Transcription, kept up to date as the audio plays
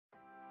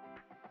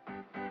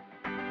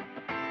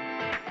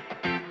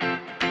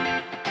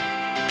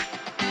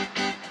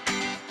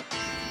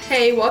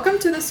Hey, welcome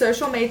to the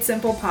Social Made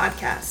Simple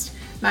podcast.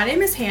 My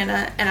name is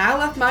Hannah, and I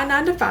left my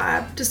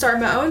 9-to-5 to start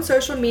my own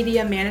social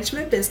media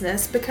management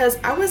business because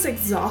I was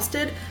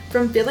exhausted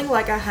from feeling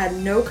like I had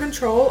no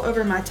control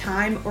over my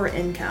time or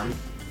income.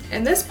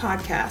 In this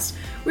podcast,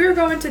 we are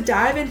going to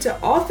dive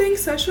into all things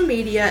social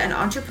media and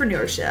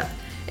entrepreneurship.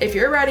 If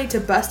you're ready to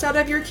bust out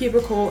of your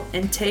cubicle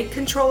and take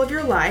control of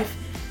your life,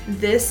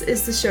 this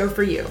is the show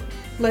for you.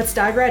 Let's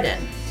dive right in.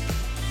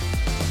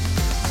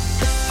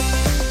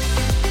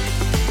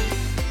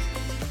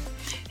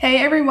 Hey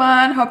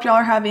everyone, hope y'all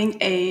are having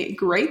a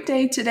great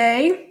day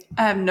today.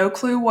 I have no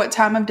clue what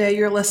time of day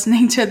you're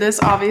listening to this,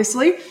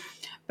 obviously,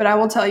 but I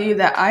will tell you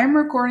that I am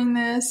recording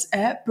this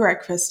at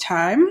breakfast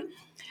time.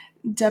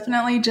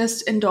 Definitely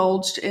just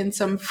indulged in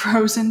some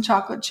frozen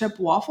chocolate chip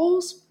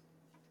waffles.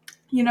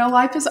 You know,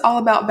 life is all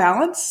about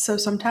balance, so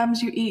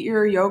sometimes you eat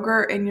your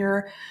yogurt and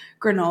your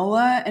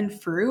granola and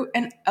fruit,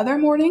 and other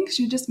mornings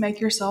you just make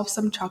yourself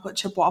some chocolate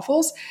chip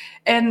waffles,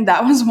 and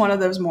that was one of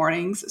those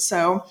mornings,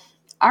 so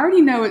I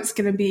already know it's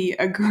going to be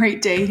a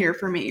great day here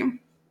for me.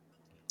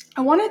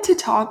 I wanted to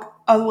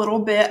talk a little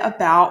bit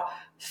about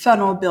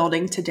funnel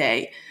building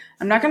today.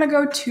 I'm not going to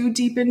go too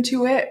deep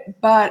into it,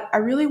 but I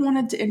really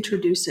wanted to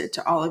introduce it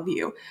to all of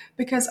you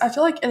because I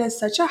feel like it is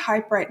such a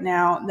hype right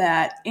now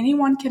that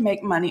anyone can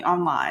make money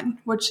online,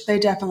 which they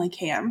definitely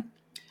can.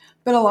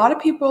 But a lot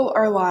of people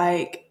are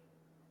like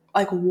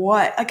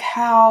what? Like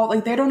how?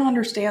 Like they don't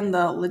understand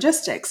the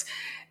logistics.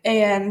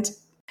 And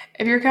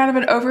if you're kind of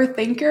an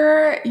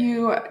overthinker,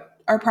 you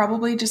are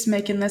probably just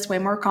making this way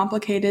more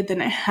complicated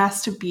than it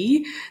has to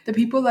be. The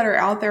people that are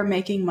out there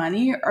making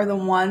money are the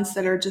ones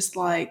that are just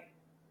like,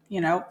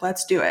 you know,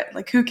 let's do it.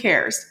 Like, who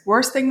cares?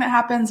 Worst thing that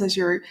happens is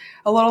you're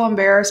a little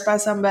embarrassed by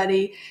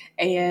somebody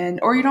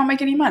or you don't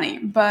make any money,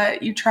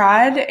 but you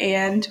tried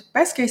and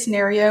best case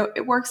scenario,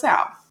 it works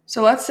out.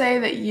 So let's say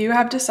that you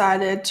have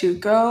decided to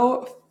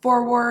go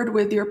forward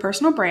with your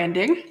personal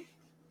branding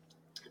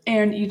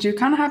and you do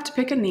kind of have to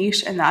pick a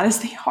niche, and that is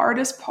the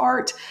hardest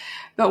part.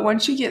 But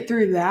once you get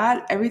through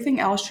that, everything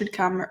else should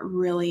come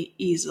really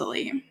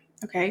easily.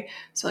 Okay,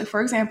 so like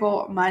for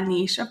example, my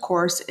niche, of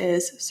course,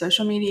 is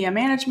social media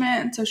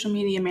management and social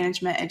media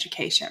management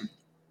education.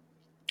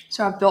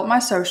 So I've built my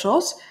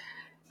socials.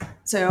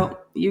 So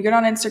you get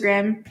on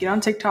Instagram, get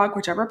on TikTok,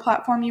 whichever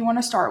platform you want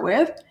to start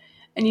with,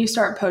 and you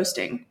start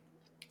posting.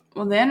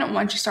 Well, then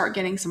once you start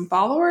getting some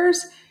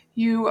followers,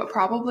 you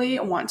probably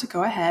want to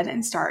go ahead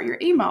and start your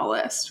email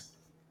list.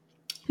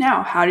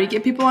 Now, how do you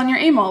get people on your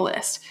email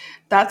list?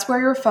 That's where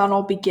your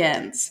funnel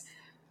begins.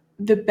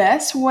 The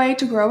best way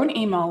to grow an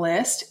email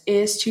list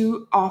is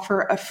to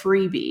offer a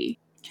freebie.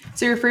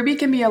 So your freebie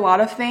can be a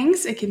lot of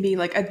things. It can be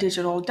like a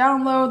digital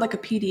download, like a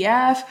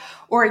PDF,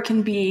 or it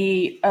can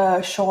be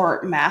a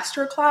short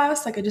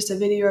masterclass, like just a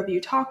video of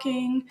you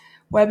talking,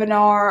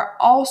 webinar,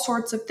 all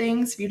sorts of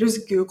things. If you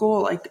just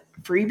Google like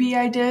freebie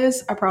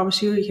ideas, I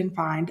promise you can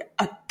find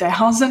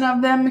 1,000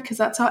 of them because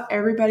that's how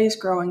everybody's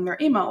growing their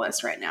email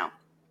list right now.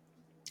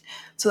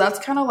 So that's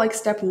kind of like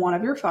step one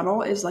of your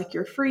funnel is like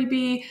your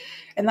freebie.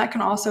 And that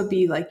can also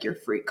be like your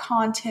free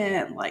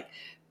content, like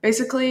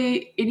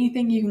basically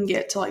anything you can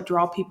get to like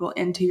draw people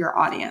into your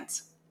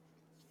audience.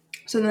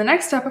 So the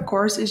next step, of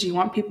course, is you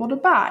want people to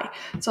buy.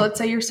 So let's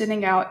say you're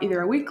sending out either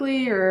a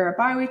weekly or a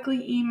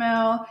bi-weekly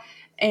email,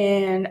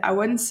 and I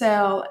wouldn't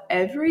sell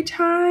every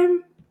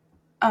time.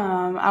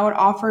 I would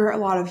offer a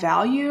lot of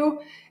value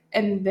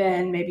and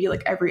then maybe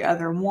like every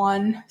other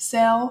one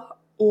sell,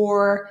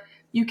 or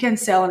you can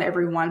sell in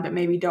every one, but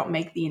maybe don't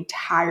make the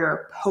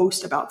entire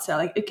post about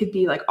selling. It could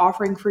be like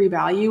offering free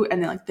value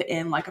and then like the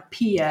end, like a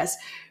PS,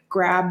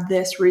 grab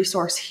this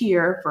resource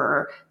here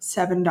for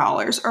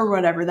 $7 or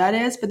whatever that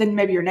is. But then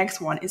maybe your next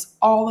one is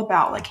all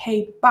about like,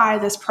 hey, buy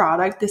this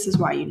product. This is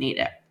why you need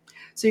it.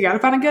 So you got to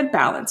find a good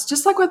balance.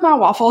 Just like with my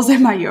waffles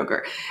and my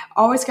yogurt,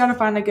 always got to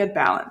find a good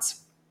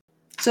balance.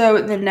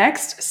 So the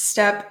next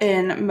step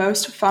in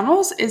most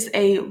funnels is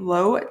a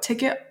low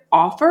ticket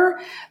offer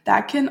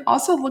that can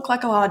also look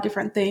like a lot of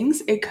different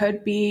things. It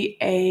could be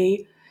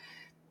a,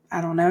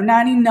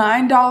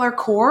 $99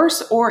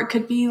 course, or it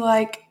could be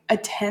like a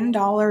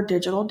 $10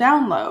 digital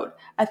download.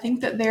 I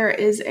think that there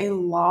is a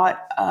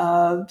lot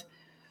of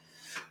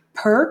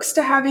perks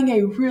to having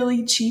a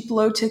really cheap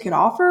low ticket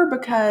offer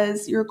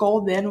because your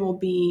goal then will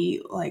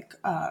be like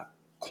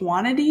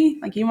quantity.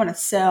 Like you want to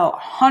sell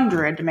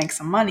 100 to make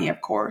some money,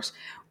 of course.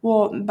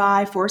 Well,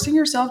 by forcing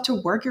yourself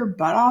to work your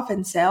butt off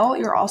and sell,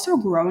 you're also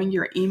growing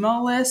your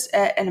email list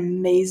at an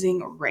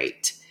amazing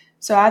rate.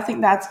 So I think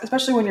that's,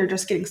 especially when you're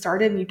just getting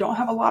started and you don't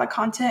have a lot of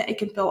content, it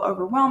can feel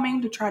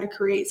overwhelming to try to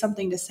create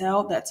something to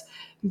sell that's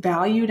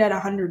valued at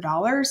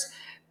 $100.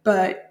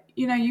 But,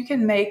 you know, you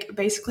can make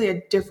basically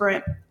a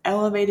different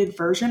elevated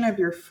version of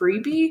your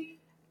freebie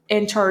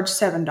and charge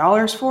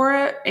 $7 for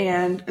it.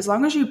 And as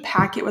long as you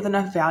pack it with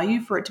enough value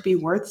for it to be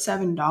worth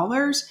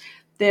 $7,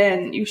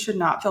 then you should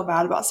not feel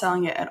bad about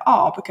selling it at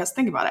all. Because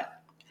think about it.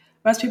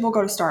 Most people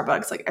go to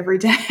Starbucks like every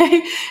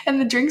day and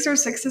the drinks are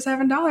 $6 to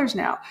 $7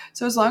 now.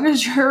 So as long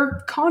as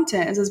your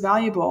content is as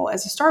valuable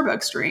as a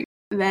Starbucks drink,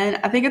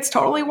 then I think it's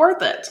totally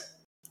worth it.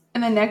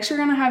 And then next you're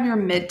going to have your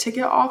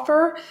mid-ticket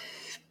offer,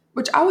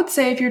 which I would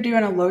say if you're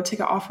doing a low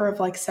ticket offer of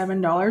like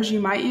 $7, you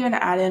might even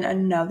add in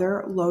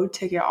another low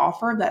ticket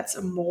offer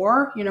that's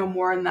more,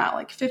 more in that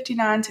like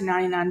 $59 to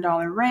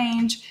 $99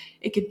 range.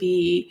 It could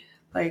be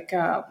like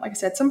I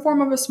said, some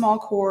form of a small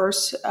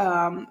course,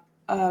 a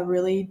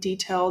really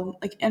detailed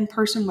like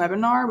in-person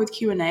webinar with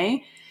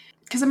Q&A,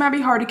 because it might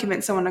be hard to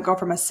convince someone to go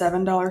from a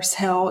 $7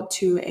 sale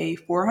to a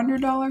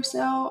 $400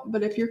 sale.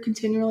 But if you're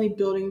continually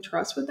building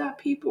trust with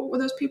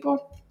those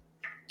people,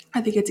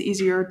 I think it's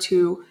easier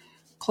to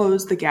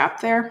close the gap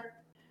there.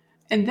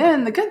 And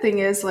then the good thing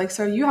is,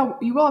 so you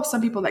will have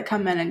some people that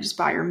come in and just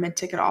buy your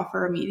mid-ticket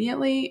offer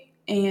immediately,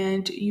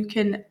 and you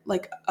can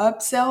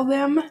upsell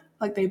them.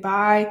 Like they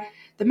buy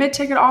the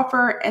mid-ticket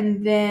offer,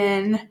 and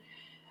then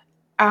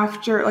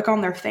after,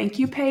 on their thank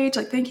you page,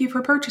 thank you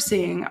for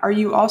purchasing. Are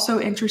you also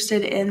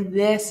interested in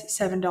this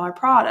 $7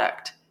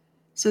 product?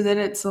 So then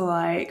it's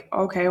okay,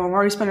 well, I'm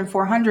already spending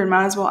 $400,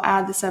 might as well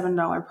add the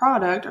 $7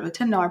 product or the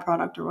 $10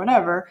 product or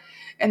whatever.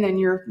 And then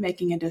you're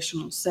making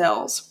additional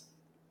sales.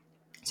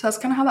 So that's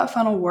kind of how that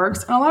funnel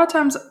works. And a lot of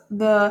times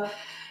the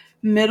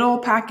middle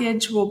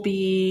package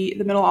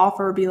the middle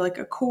offer will be like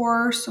a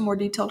course, a more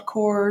detailed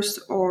course,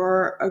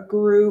 or a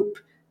group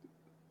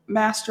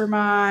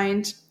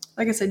mastermind.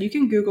 Like I said, you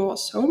can Google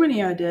so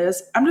many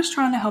ideas. I'm just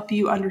trying to help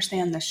you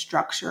understand the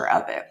structure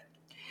of it.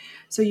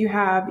 So you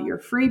have your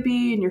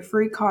freebie and your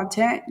free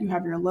content. You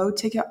have your low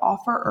ticket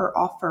offer or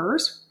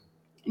offers,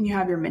 and you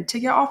have your mid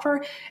ticket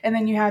offer, and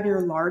then you have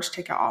your large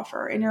ticket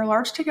offer. And your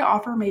large ticket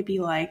offer may be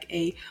like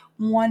a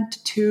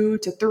 $1,000 to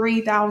 $2,000 to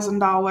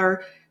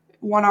 $3,000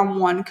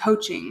 one-on-one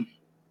coaching.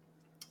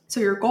 So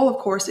your goal, of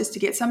course, is to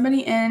get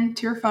somebody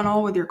into your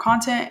funnel with your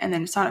content and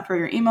then sign up for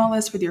your email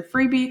list with your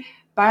freebie,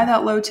 buy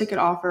that low ticket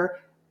offer,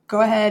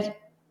 go ahead,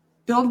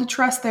 build the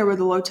trust there with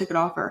the low ticket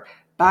offer,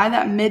 buy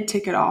that mid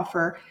ticket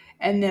offer,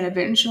 and then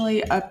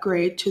eventually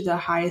upgrade to the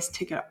highest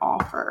ticket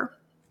offer.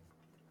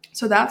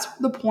 So that's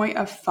the point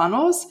of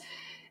funnels.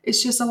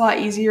 It's just a lot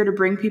easier to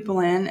bring people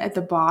in at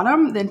the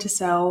bottom than to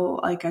sell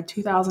like a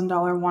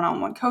 $2,000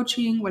 one-on-one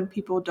coaching when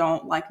people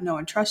don't know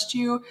and trust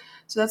you.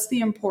 So that's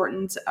the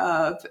importance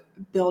of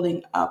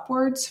building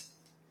upwards.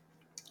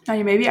 Now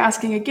you may be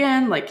asking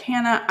again,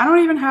 Hannah, I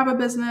don't even have a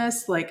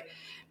business.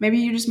 Maybe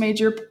you just made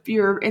your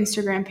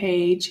Instagram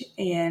page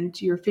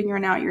and you're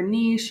figuring out your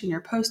niche and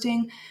you're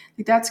posting.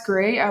 That's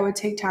great. I would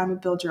take time to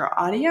build your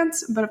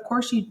audience, but of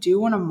course you do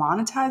want to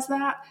monetize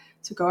that.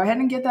 So go ahead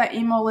and get that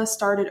email list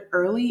started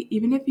early.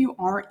 Even if you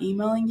aren't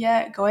emailing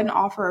yet, go ahead and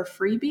offer a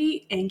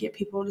freebie and get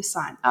people to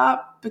sign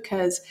up,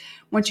 because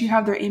once you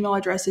have their email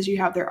addresses, you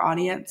have their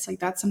audience.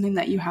 That's something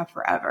that you have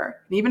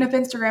forever. And even if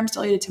Instagram's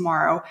deleted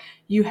tomorrow,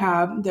 you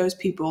have those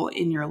people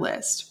in your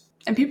list.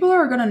 And people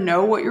are going to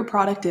know what your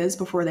product is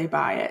before they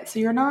buy it. So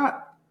you're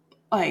not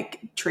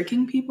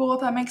tricking people,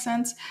 if that makes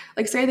sense.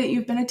 Say that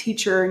you've been a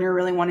teacher and you're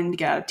really wanting to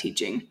get out of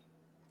teaching.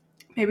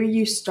 Maybe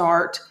you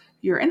start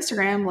your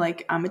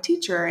Instagram I'm a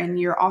teacher, and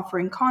you're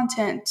offering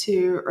content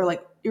to, or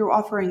you're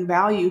offering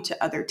value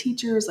to other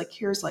teachers.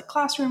 Here's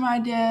classroom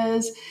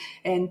ideas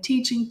and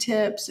teaching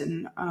tips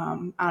and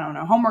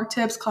homework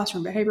tips,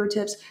 classroom behavior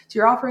tips. So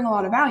you're offering a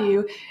lot of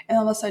value, and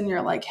all of a sudden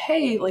you're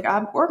hey,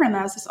 I've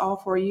organized this all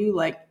for you.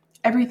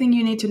 Everything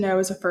you need to know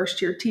as a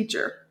first-year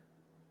teacher.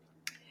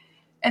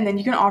 And then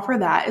you can offer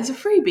that as a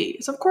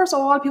freebie. So of course, a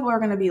lot of people are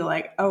going to be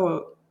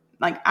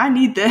I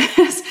need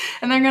this,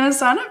 and they're going to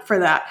sign up for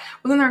that.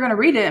 Well, then they're going to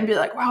read it and be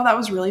wow, that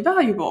was really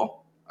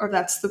valuable, or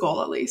that's the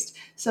goal at least.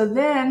 So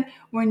then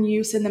when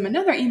you send them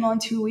another email in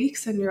 2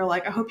 weeks and you're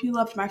I hope you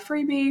loved my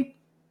freebie.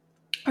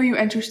 Are you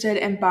interested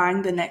in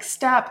buying the next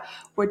step,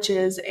 which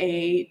is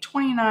a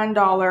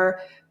 $29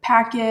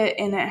 packet,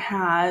 and it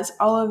has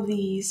all of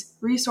these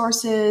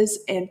resources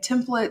and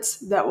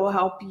templates that will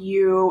help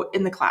you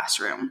in the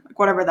classroom,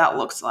 whatever that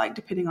looks like,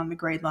 depending on the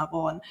grade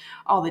level and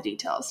all the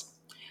details.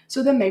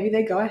 So then maybe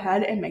they go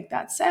ahead and make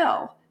that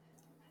sale.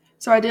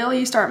 So ideally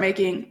you start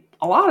making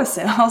a lot of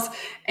sales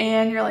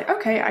and you're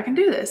okay, I can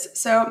do this.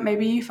 So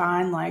maybe you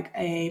find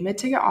a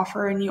mid-ticket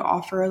offer and you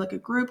offer a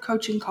group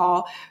coaching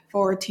call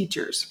for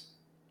teachers.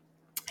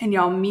 And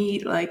y'all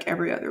meet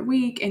every other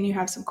week, and you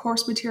have some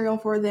course material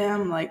for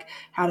them,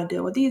 how to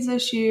deal with these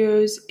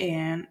issues.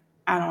 And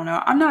I don't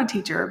know, I'm not a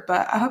teacher,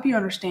 but I hope you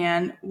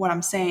understand what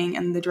I'm saying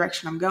and the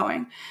direction I'm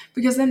going,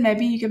 because then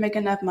maybe you can make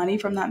enough money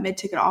from that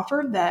mid-ticket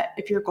offer that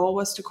if your goal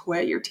was to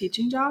quit your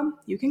teaching job,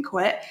 you can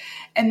quit.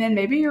 And then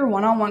maybe your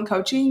one-on-one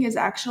coaching is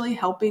actually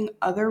helping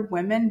other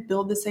women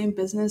build the same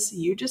business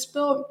you just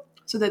built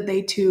so that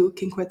they too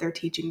can quit their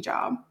teaching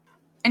job.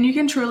 And you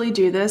can truly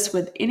do this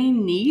with any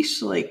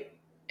niche.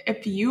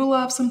 If you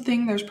love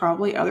something, there's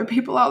probably other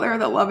people out there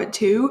that love it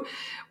too.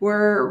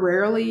 We're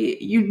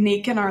rarely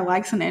unique in our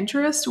likes and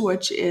interests,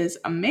 which is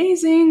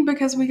amazing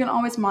because we can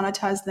always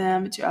monetize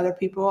them to other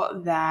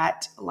people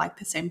that like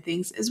the same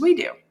things as we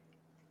do.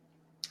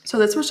 So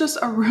this was just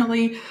a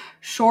really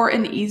short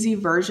and easy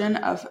version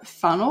of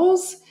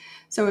funnels.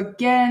 So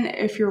again,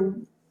 if you're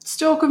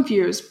still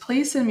confused,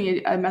 please send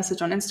me a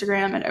message on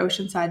Instagram at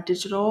Oceanside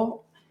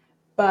Digital.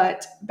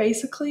 But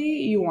basically,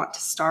 you want to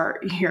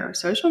start your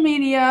social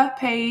media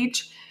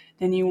page,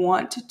 then you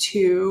want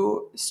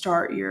to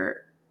start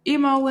your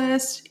email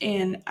list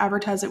and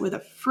advertise it with a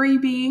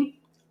freebie.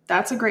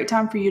 That's a great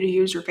time for you to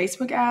use your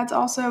Facebook ads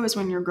also, is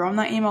when you're growing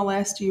that email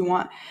list. You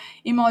want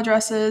email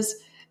addresses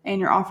and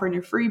you're offering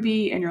your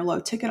freebie and your low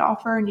ticket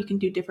offer, and you can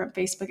do different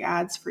Facebook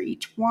ads for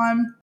each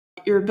one.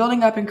 You're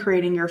building up and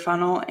creating your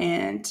funnel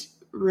and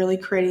really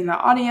creating the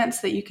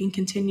audience that you can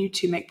continue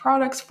to make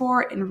products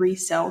for and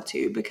resell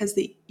to, because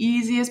the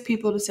easiest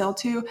people to sell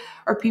to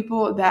are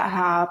people that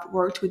have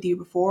worked with you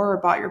before or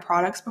bought your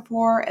products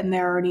before and they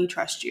already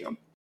trust you.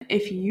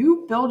 If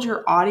you build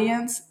your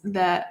audience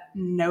that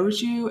knows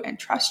you and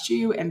trusts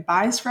you and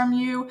buys from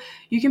you,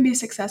 you can be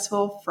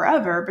successful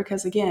forever,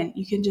 because again,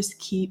 you can just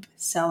keep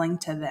selling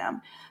to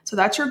them. So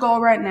that's your goal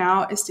right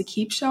now, is to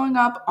keep showing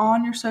up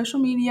on your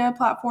social media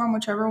platform,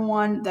 whichever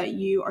one that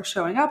you are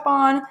showing up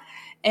on,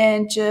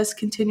 and just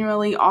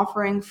continually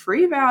offering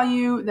free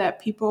value that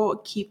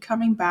people keep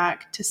coming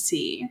back to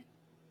see.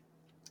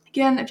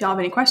 Again, if y'all have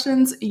any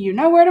questions, you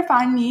know where to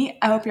find me.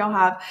 I hope y'all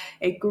have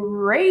a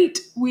great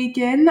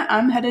weekend.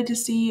 I'm headed to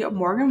see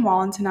Morgan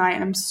Wallen tonight,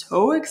 and I'm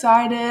so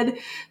excited.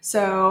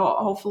 So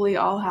hopefully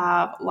I'll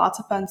have lots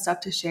of fun stuff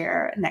to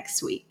share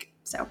next week.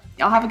 So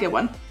y'all have a good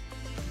one.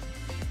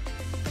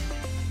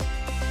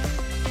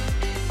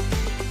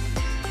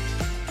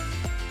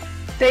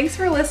 Thanks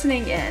for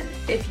listening in.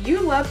 If you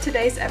loved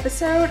today's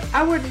episode,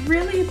 I would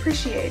really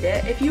appreciate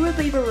it if you would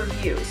leave a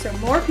review so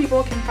more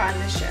people can find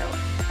the show.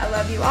 I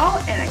love you all,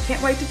 and I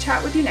can't wait to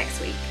chat with you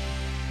next week.